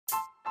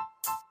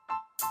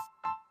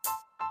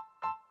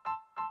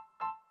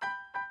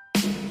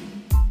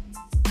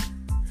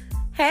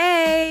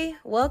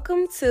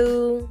Welcome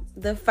to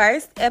the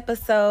first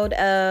episode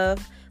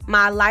of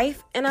My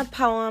Life in a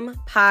Poem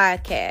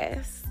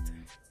podcast.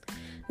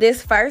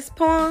 This first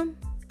poem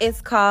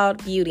is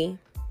called Beauty.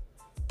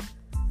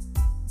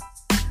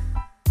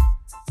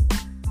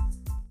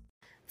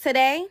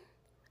 Today,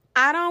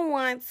 I don't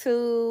want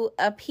to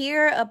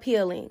appear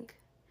appealing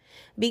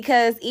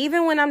because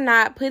even when I'm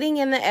not putting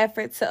in the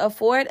effort to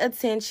afford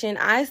attention,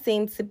 I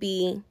seem to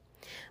be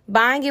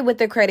buying it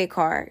with a credit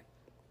card.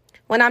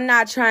 When I'm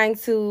not trying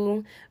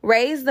to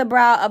raise the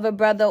brow of a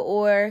brother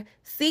or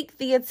seek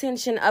the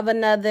attention of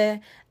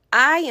another,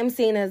 I am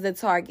seen as a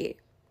target.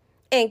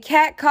 And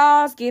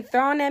catcalls get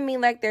thrown at me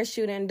like they're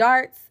shooting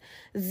darts.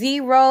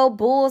 Zero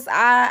bullseye.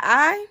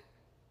 I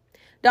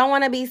don't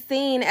want to be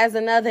seen as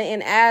another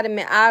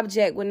inanimate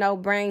object with no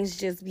brains,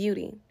 just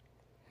beauty.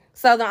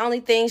 So the only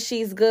thing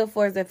she's good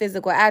for is her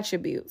physical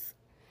attributes.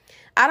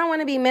 I don't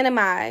want to be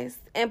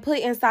minimized and put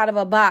inside of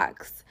a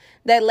box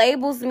that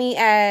labels me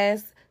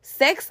as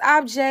sex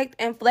object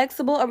and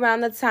flexible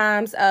around the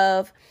times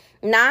of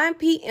 9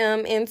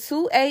 p.m. and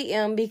 2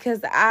 a.m.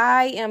 because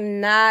I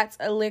am not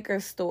a liquor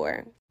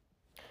store.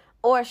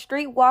 Or a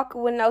street walker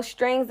with no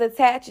strings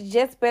attached.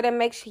 Just better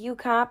make sure you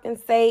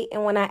compensate.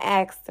 And when I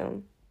asked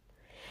him,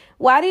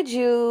 why did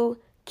you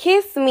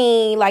kiss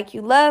me like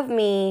you love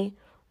me,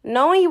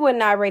 knowing you were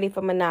not ready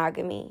for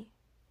monogamy?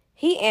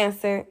 He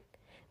answered,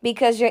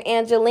 because you're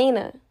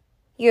Angelina.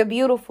 You're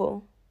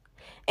beautiful.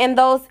 And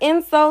those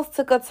insults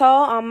took a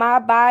toll on my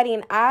body,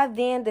 and I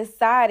then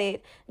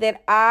decided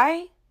that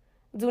I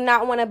do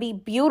not want to be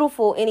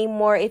beautiful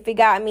anymore if it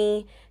got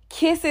me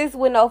kisses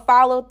with no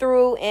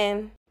follow-through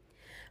and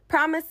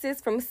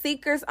promises from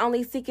seekers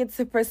only seeking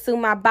to pursue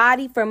my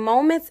body for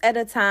moments at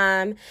a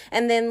time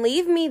and then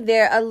leave me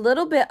there a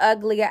little bit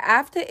uglier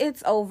after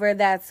it's over.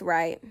 That's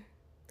right.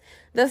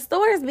 The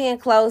store is being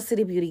closed to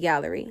the beauty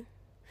gallery.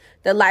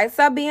 The lights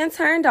are being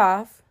turned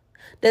off.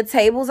 The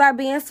tables are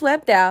being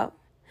swept out.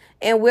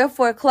 And we're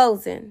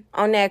foreclosing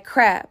on that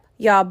crap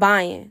y'all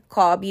buying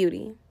called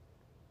beauty.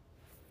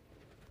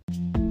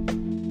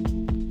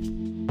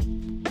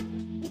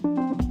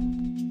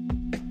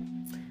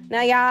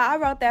 Now, y'all, I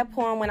wrote that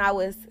poem when I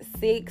was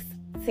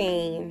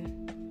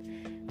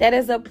 16. That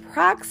is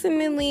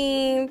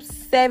approximately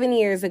 7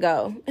 years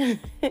ago.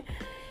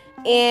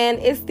 And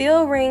it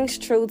still rings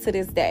true to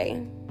this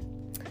day.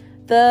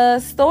 The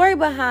story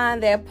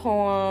behind that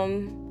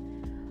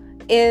poem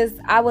is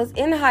I was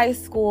in high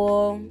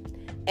school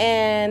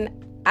and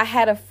I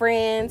had a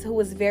friend who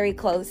was very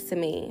close to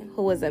me,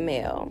 who was a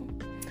male.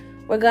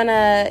 We're going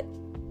to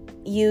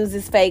use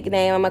his fake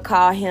name. I'm going to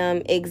call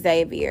him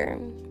Xavier.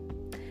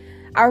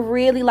 I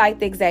really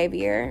liked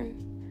Xavier,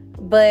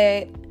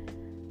 but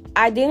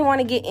I didn't want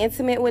to get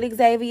intimate with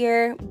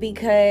Xavier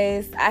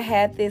because I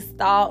had this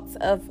thought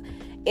of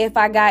if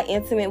I got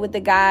intimate with the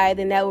guy,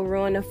 then that would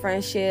ruin the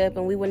friendship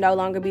and we would no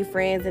longer be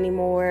friends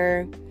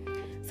anymore.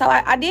 So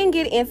I didn't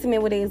get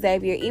intimate with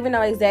Xavier, even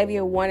though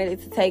Xavier wanted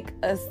it to take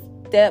a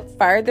step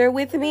further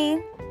with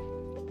me.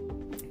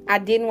 I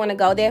didn't want to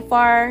go that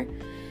far.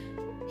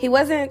 He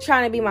wasn't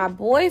trying to be my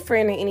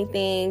boyfriend or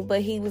anything,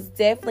 but he was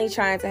definitely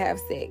trying to have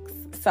sex.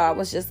 So I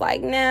was just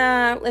like,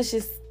 nah, let's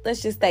just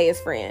stay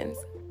as friends.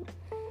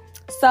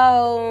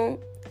 So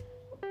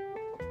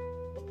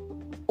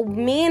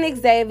me and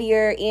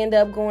Xavier end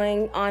up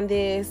going on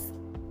this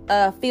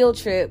field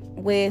trip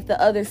with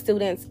the other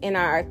students in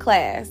our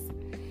class.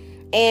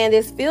 And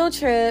this field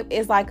trip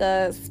is like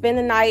a spend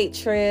the night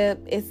trip.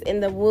 It's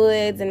in the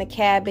woods, in a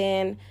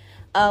cabin.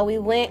 We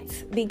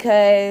went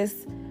because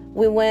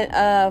we went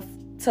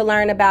to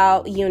learn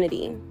about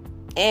unity.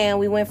 And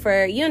we went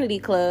for Unity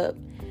Club.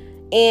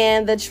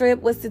 And the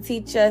trip was to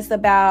teach us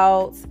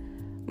about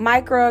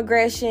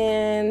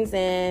microaggressions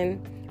and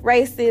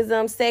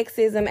racism,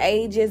 sexism,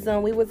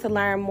 ageism. We were to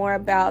learn more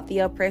about the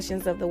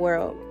oppressions of the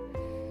world.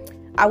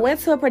 I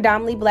went to a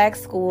predominantly black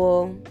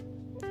school,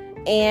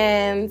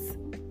 and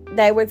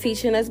they were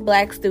teaching us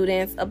black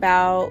students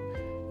about,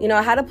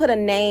 how to put a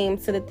name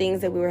to the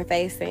things that we were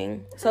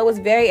facing. So it was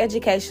very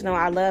educational.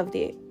 I loved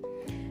it.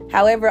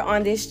 However,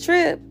 on this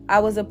trip, I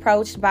was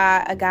approached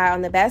by a guy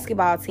on the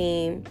basketball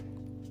team.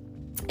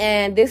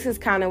 And this is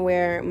kind of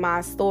where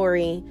my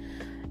story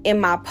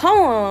in my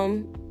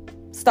poem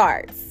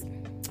starts.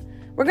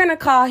 We're going to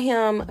call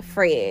him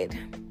Fred.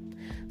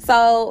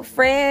 So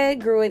Fred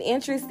grew an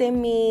interest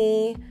in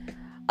me.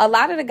 A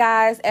lot of the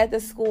guys at the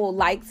school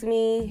liked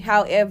me.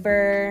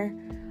 However,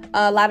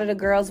 a lot of the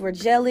girls were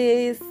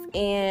jealous,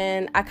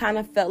 and I kind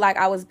of felt like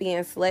I was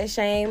being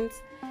slut-shamed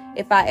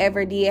if I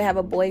ever did have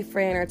a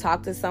boyfriend or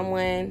talk to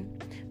someone,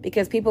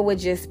 because people would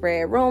just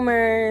spread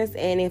rumors,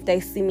 and if they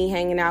see me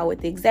hanging out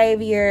with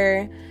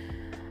Xavier,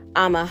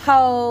 I'm a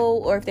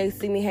hoe, or if they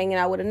see me hanging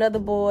out with another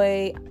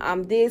boy,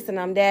 I'm this and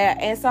I'm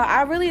that. And so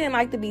I really didn't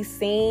like to be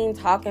seen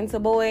talking to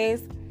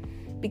boys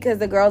because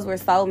the girls were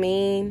so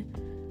mean.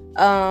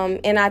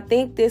 And I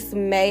think this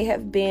may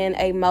have been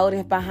a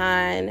motive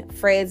behind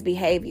Fred's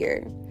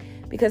behavior,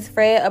 because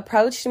Fred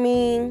approached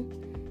me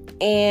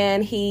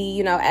and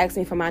he, asked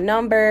me for my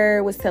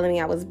number, was telling me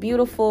I was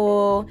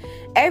beautiful,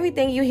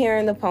 everything you hear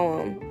in the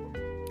poem.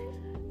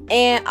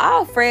 And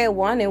all Fred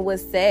wanted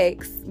was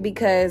sex,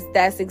 because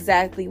that's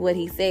exactly what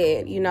he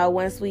said.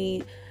 Once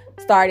we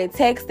started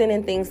texting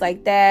and things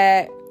like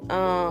that,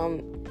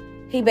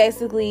 he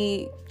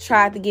basically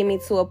tried to get me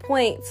to a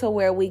point to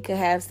where we could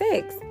have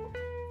sex.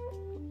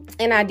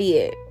 And I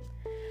did.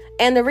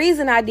 And the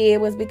reason I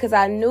did was because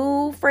I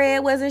knew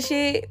Fred wasn't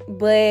shit,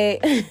 but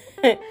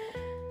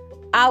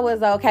I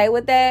was okay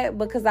with that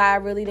because I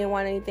really didn't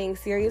want anything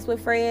serious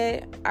with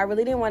Fred. I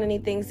really didn't want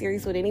anything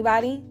serious with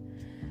anybody.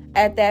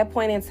 At that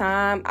point in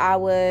time, I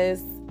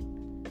was,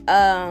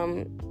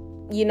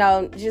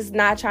 just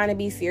not trying to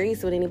be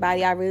serious with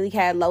anybody. I really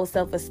had low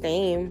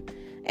self-esteem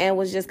and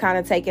was just kind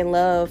of taking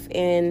love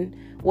in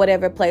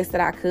whatever place that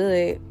I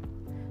could.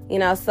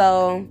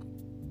 So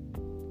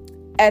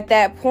at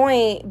that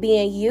point,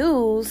 being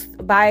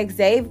used by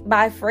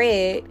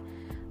Fred,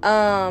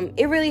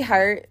 it really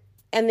hurt.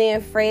 And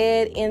then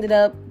Fred ended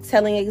up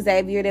telling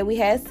Xavier that we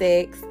had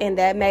sex, and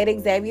that made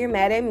Xavier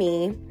mad at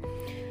me.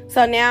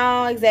 So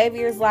now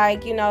Xavier's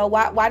like,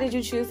 why did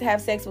you choose to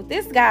have sex with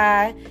this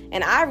guy?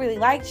 And I really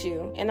liked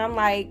you. And I'm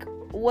like,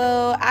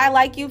 well, I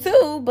like you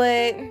too,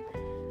 but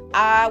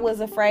I was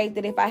afraid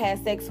that if I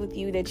had sex with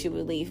you that you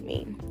would leave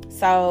me.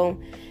 So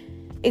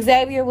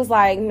Xavier was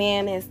like,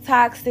 man, it's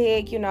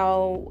toxic.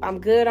 I'm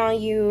good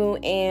on you.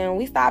 And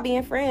we stopped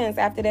being friends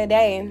after that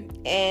day.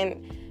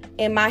 And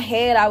in my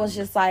head, I was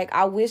just like,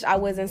 I wish I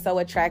wasn't so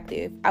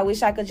attractive. I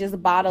wish I could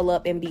just bottle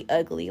up and be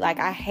ugly. Like,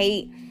 I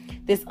hate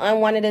this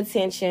unwanted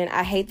attention.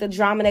 I hate the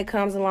drama that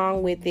comes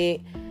along with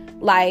it.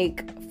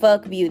 Like,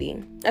 fuck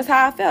beauty. That's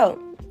how I felt.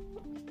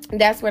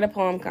 That's where the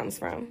poem comes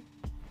from.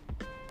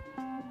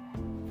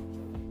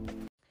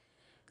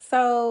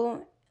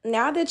 So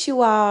now that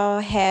you all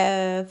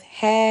have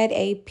had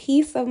a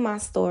piece of my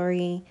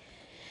story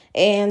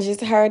and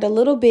just heard a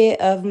little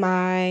bit of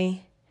my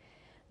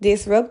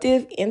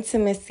disruptive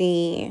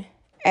intimacy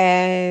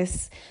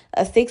as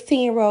a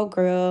 16-year-old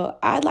girl,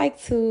 I'd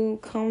like to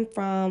come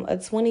from a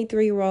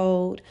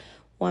 23-year-old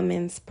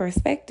woman's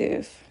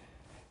perspective.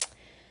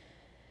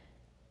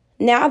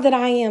 Now that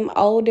I am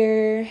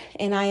older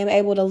and I am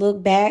able to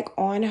look back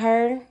on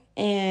her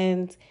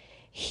and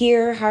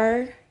hear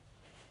her,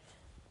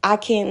 I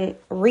can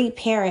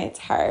reparent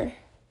her.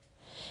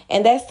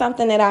 And that's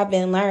something that I've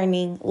been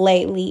learning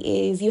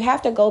lately is you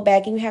have to go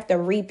back and you have to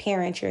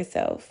reparent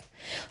yourself.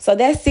 So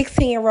that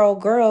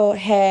 16-year-old girl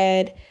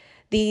had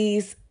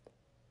these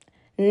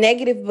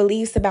negative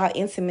beliefs about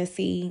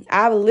intimacy.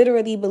 I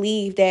literally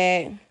believed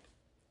that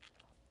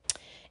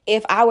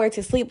if I were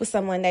to sleep with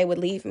someone, they would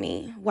leave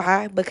me.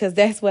 Why? Because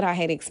that's what I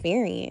had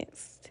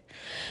experienced.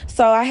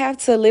 So I have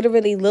to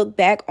literally look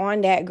back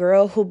on that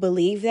girl who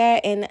believed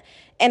that, and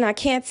I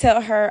can't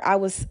tell her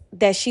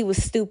that she was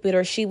stupid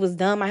or she was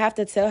dumb. I have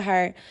to tell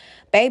her,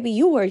 baby,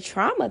 you were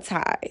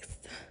traumatized.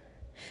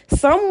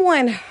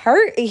 Someone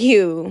hurt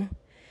you.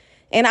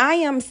 And I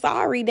am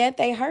sorry that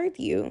they hurt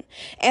you.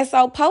 And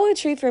so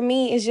poetry for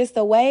me is just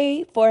a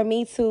way for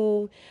me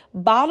to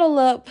bottle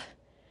up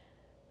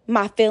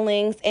my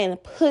feelings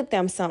and put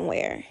them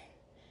somewhere,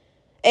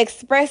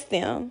 express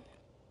them,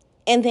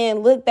 and then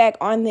look back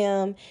on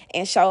them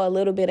and show a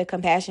little bit of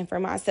compassion for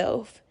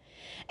myself.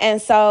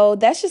 And so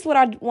that's just what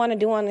I want to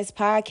do on this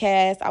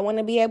podcast. I want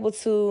to be able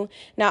to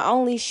not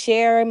only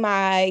share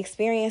my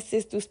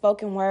experiences through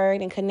spoken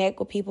word and connect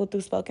with people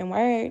through spoken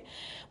word,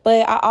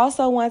 but I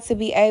also want to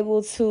be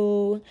able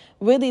to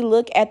really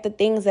look at the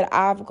things that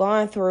I've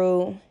gone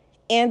through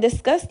and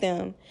discuss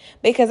them,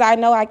 because I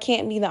know I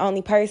can't be the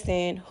only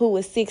person who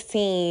was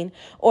 16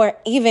 or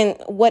even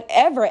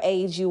whatever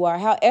age you are,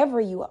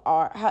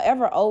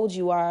 however old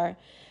you are,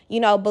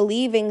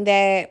 believing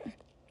that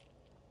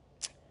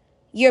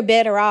you're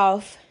better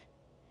off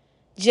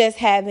just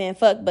having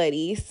fuck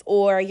buddies,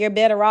 or you're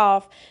better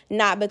off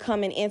not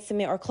becoming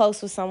intimate or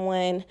close with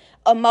someone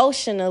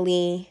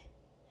emotionally,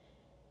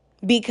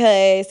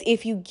 because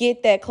if you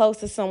get that close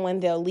to someone,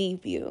 they'll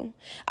leave you.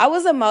 I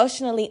was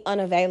emotionally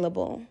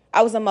unavailable.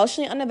 I was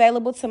emotionally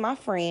unavailable to my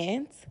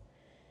friends.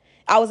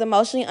 I was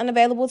emotionally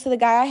unavailable to the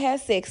guy I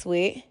had sex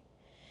with.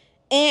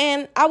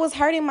 And I was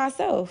hurting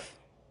myself.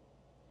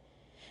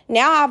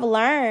 Now I've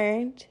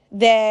learned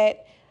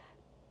that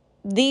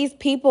these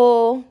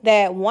people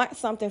that want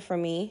something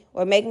from me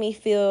or make me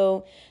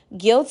feel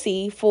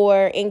guilty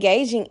for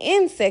engaging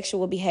in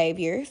sexual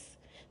behaviors,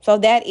 so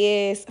that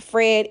is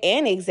Fred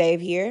and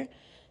Xavier,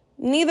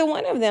 neither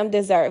one of them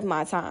deserve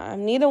my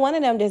time. Neither one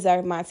of them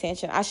deserve my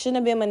attention. I shouldn't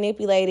have been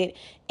manipulated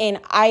in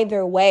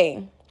either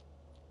way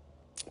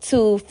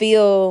to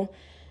feel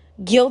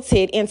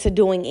guilted into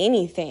doing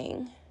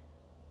anything.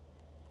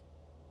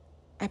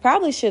 I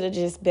probably should have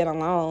just been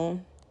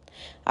alone.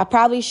 I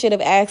probably should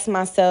have asked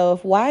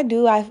myself, why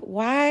do I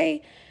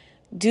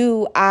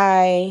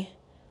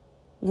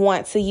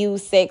want to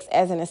use sex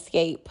as an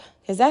escape?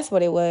 Because that's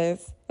what it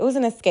was. It was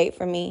an escape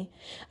for me.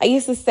 I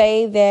used to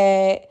say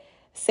that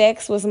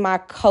sex was my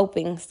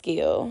coping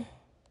skill.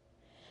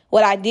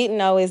 What I didn't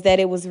know is that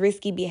it was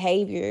risky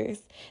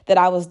behaviors that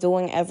I was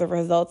doing as a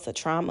result of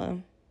trauma.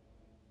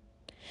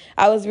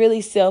 I was really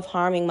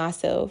self-harming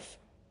myself.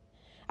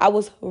 I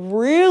was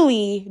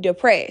really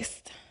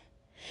depressed.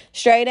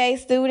 Straight A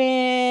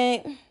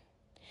student,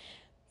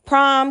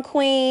 prom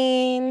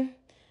queen,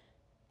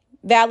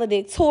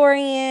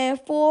 valedictorian,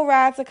 full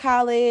ride to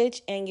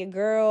college, and your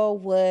girl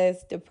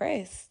was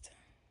depressed.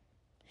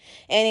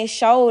 And it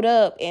showed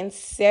up in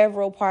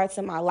several parts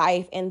of my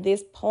life. And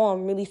this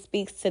poem really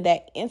speaks to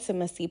that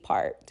intimacy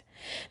part.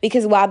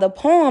 Because while the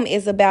poem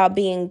is about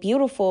being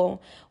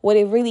beautiful, what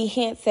it really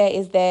hints at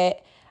is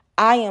that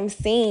I am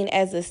seen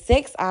as a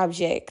sex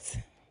object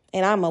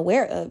and I'm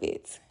aware of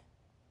it.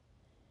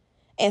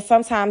 And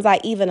sometimes I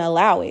even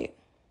allow it.